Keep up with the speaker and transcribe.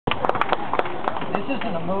This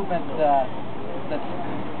isn't a movement this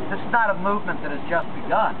is not a movement that has just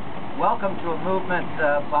begun. Welcome to a movement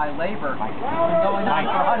by labor that's been going on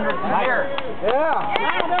for hundreds of years. Yeah.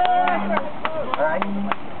 All right.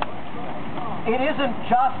 It isn't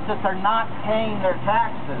just that they're not paying their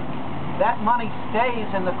taxes. That money stays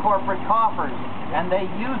in the corporate coffers, and they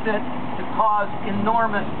use it to cause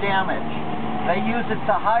enormous damage. They use it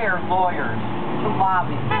to hire lawyers, to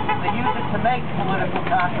lobby. They use it to make political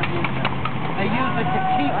contributions. They use it to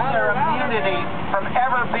keep their immunity from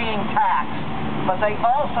ever being taxed. But they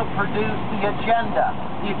also produce the agenda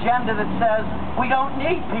that says we don't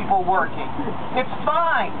need people working. It's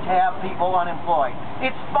fine to have people unemployed.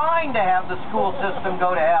 It's fine to have the school system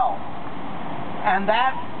go to hell. And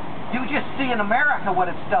that, you just see in America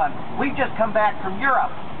what it's done. We've just come back from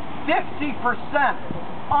Europe. 50%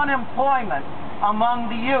 unemployment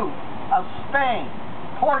among the youth of Spain,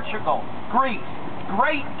 Portugal, Greece.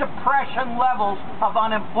 Great Depression levels of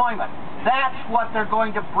unemployment. That's what they're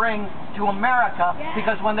going to bring to America,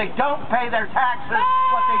 because when they don't pay their taxes,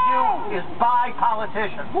 what they do is buy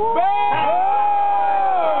politicians.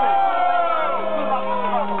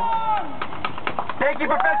 Thank you,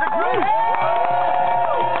 Professor Cruz.